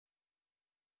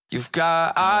You've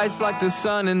got eyes like the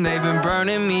sun and they've been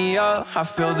burning me up. I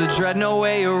feel the dread, no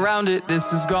way around it,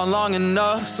 this has gone long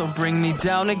enough. So bring me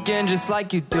down again just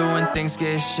like you do when things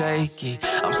get shaky.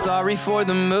 I'm sorry for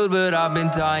the mood, but I've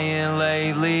been dying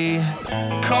lately.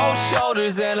 Cold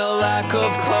shoulders and a lack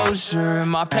of closure.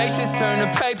 My patience turned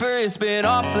to paper, it's been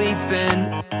awfully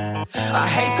thin. I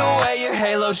hate the way your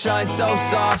halo shines so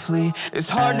softly. It's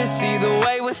hard to see the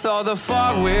way with all the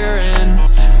fog we're in.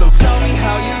 So tell me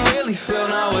how you really feel,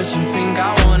 not what you think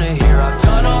I wanna hear. I've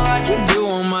done all I can do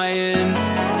on my end.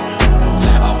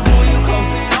 I'll pull you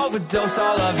close and overdose,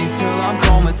 I'll love you till I'm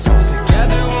comatose.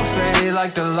 Together we'll fade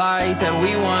like the light that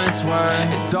we once were.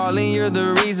 And darling, you're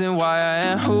the reason why I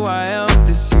am who I am.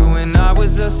 This you and I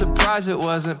was a surprise, it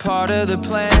wasn't part of the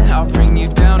plan. I'll bring you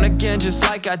down again just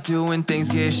like I do when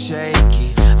things get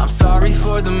shaky. I'm sorry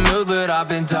for the mood, but I've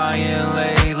been dying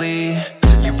lately.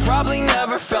 You probably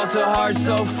never felt a heart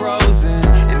so frozen.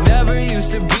 It never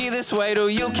used to be this way till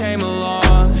you came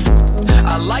along.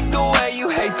 I like the way you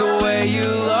hate the way you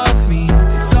love me.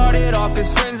 It started off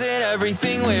as friends and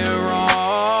everything went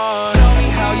wrong. Tell me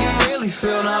how you really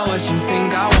feel, not what you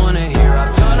think I wanna hear.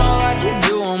 I've done all I can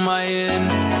do on my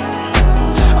end.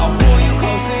 I'll pull you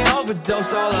close and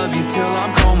overdose, I'll love you till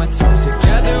I'm comatose.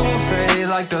 Together we'll fade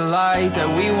like the light that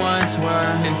we once were.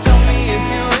 And tell me if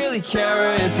you really care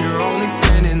or if you're only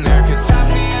standing there, cause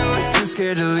half of you is too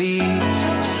scared to leave.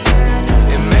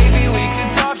 And maybe we could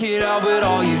talk it out, but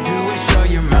all you do is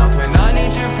shut your mouth. When I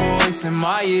need your voice in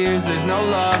my ears, there's no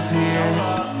love here.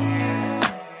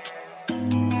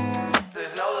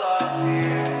 There's no love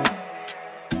here.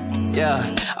 Yeah,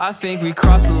 I think we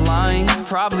crossed the line,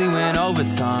 probably went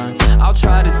overtime. I'll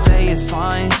try to say it's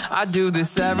fine, I do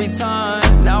this every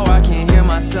time. Now I can't hear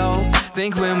myself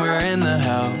think when we're in the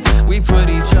hell we put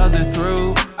each other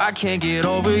through. I can't get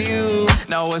over you.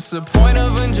 Now what's the point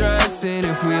of undressing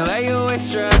if we lay awake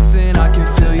stressing? I can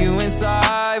feel you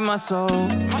inside my soul.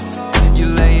 You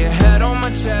lay your head on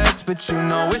my chest, but you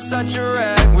know we're such a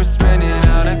wreck. We're spinning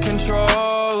out of control.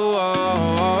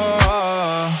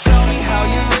 Tell me how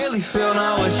you really feel,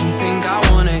 not what you think I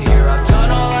wanna hear. I've done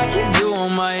all I can do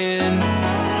on my end.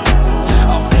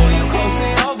 I'll pull you close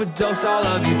and overdose, I'll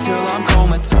love you till I'm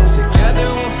comatose. Together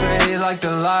we'll fade like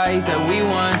the light that we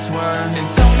once were. And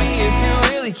tell me if you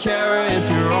really care or if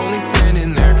you're only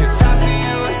standing there, cause half of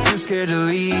you is too scared to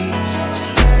leave.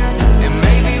 And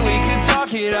maybe we could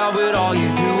talk it out, but all you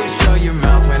do is shut your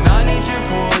mouth. When I need your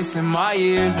voice in my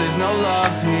ears, there's no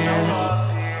love here.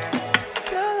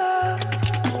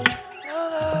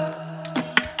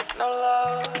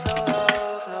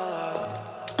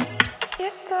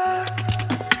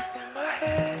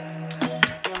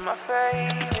 My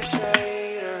favorite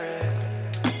shade of red.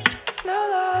 No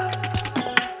love,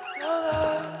 no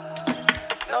love,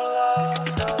 no love,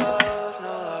 no love,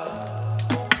 no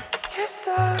love. You're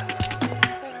stuck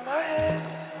in my head.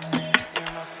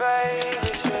 You're my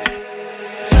favorite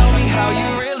shade. Tell me how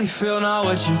you really feel, not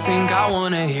what you think I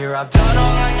wanna hear. I've done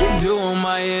all I can do on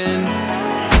my end.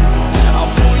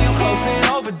 I'll pull you close and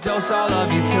overdose, I'll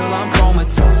love you till I'm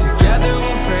comatose. Together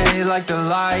we'll fade like the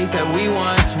light that we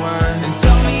once were. And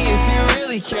tell me if you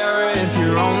really care or if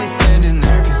you're only standing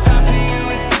there, cause half of you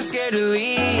is too scared to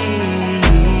leave.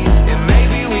 And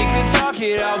maybe we could talk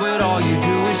it out, but all you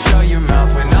do is shut your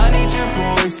mouth. When I need your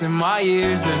voice in my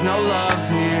ears, there's no love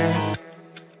here.